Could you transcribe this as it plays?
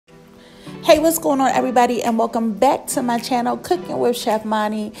Hey, what's going on, everybody, and welcome back to my channel, Cooking with Chef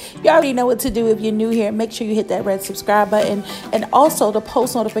Monie. You already know what to do if you're new here. Make sure you hit that red subscribe button and also the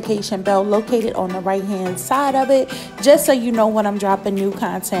post notification bell located on the right hand side of it, just so you know when I'm dropping new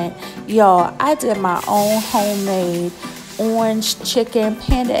content. Y'all, I did my own homemade orange chicken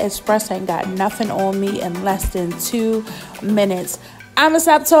Panda Express and got nothing on me in less than 2 minutes. I'm gonna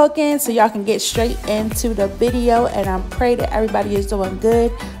stop talking so y'all can get straight into the video, and I pray that everybody is doing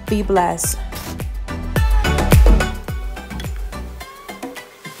good. Be blessed.